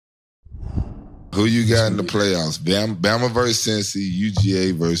Who you got in the playoffs? Bama versus Cincy,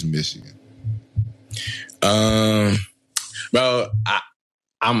 UGA versus Michigan. Bro,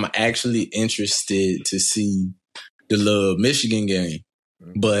 I'm actually interested to see the little Michigan game,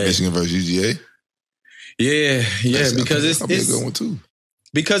 but Michigan versus UGA. Yeah, because it's a good one too.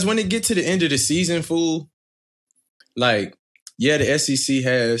 Because when it get to the end of the season, fool, like the SEC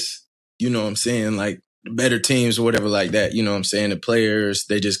has, you know what I'm saying, like the better teams or whatever like that. You know what I'm saying? The players,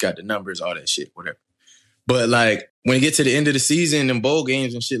 they just got the numbers, all that shit, whatever. But like when you get to the end of the season and bowl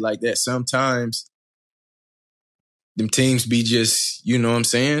games and shit like that, sometimes them teams be just, you know what I'm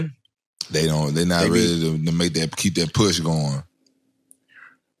saying? They're not ready to keep that push going.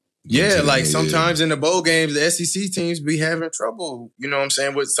 Yeah, like sometimes in the bowl games, the SEC teams be having trouble, you know what I'm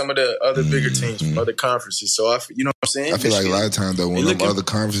saying, with some of the other bigger teams from other conferences. So, you know what I'm saying? I feel like a lot of times, though, when them other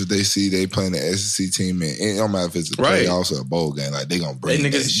conferences they playing the SEC team, and it don't matter if it's a playoffs or a bowl game, like they gonna bring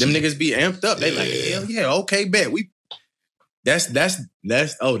them niggas be amped up. They like, hell yeah, okay, bet. That's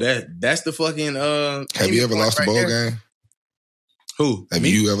the fucking Have you ever lost a bowl game? Who? Have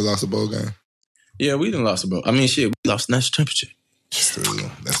you ever lost a bowl game? Yeah, we done lost a bowl. I mean, shit, we lost national championship. That's true.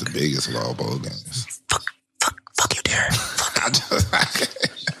 That's the biggest of all bowl games. Fuck you, Daren.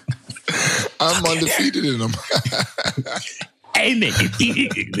 I'm undefeated in them. Hey, nigga.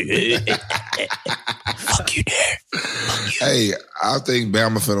 Fuck you, Daren. Hey, I think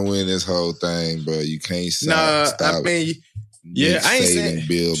Bama finna win this whole thing, but you can't stop. I mean, I ain't saying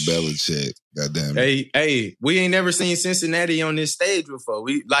Bill Belichick. Goddamn. Hey, we ain't never seen Cincinnati on this stage before.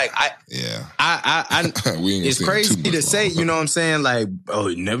 We we ain't it's crazy to say, you know what I'm saying? Like,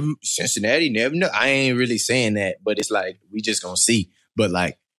 Cincinnati never know. I ain't really saying that, but it's like we just gonna see. But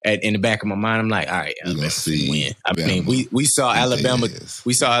like in the back of my mind, I'm like, all right, we gonna see. Win. I mean, we saw Alabama.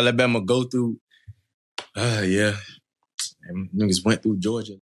 We saw Alabama go through. Niggas went through Georgia.